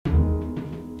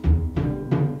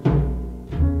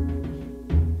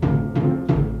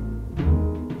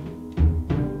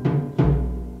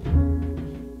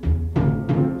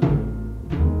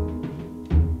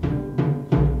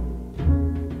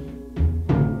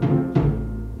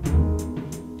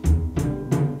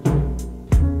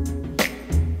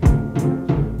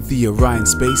The Orion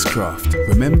Spacecraft.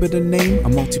 Remember the name? A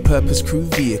multi-purpose crew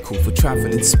vehicle for travel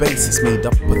in space. It's made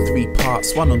up of 3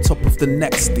 parts, one on top of the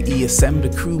next. The ESM, the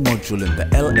crew module, and the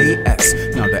LAS.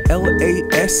 Now the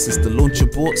LAS is the launch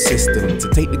abort system to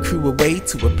take the crew away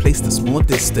to a place that's more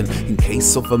distant. In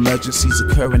case of emergencies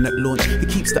occurring at launch, it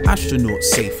keeps the astronauts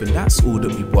safe, and that's all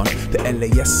that we want. The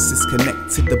LAS is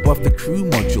connected above the crew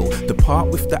module, the part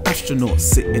with the astronauts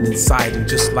sitting inside. And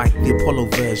just like the Apollo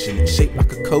version, it's shaped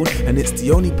like a cone, and it's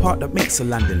the only part that makes a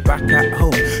landing back at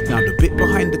home. Now the bit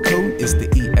behind the cone is the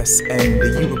ESM,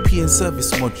 the European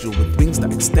service module, with wings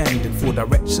that extend in 4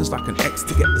 directions like an X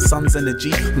to get the sun's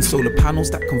energy, and solar panels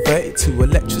that convert it to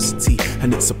electricity,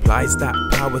 and it supplies that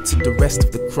power to the rest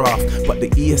of the craft. But the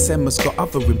ESM has got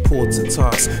other important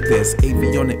tasks. There's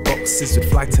avionic boxes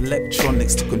with flight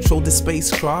electronics to control the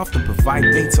spacecraft and provide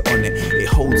data on it. It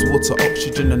holds water,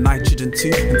 oxygen and nitrogen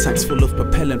too, and tanks full of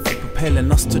propellant for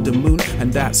propelling us to the moon.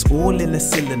 And that's all in a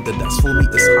cylinder that's 4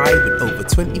 meters high, with over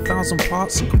 20,000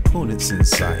 parts and components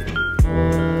inside.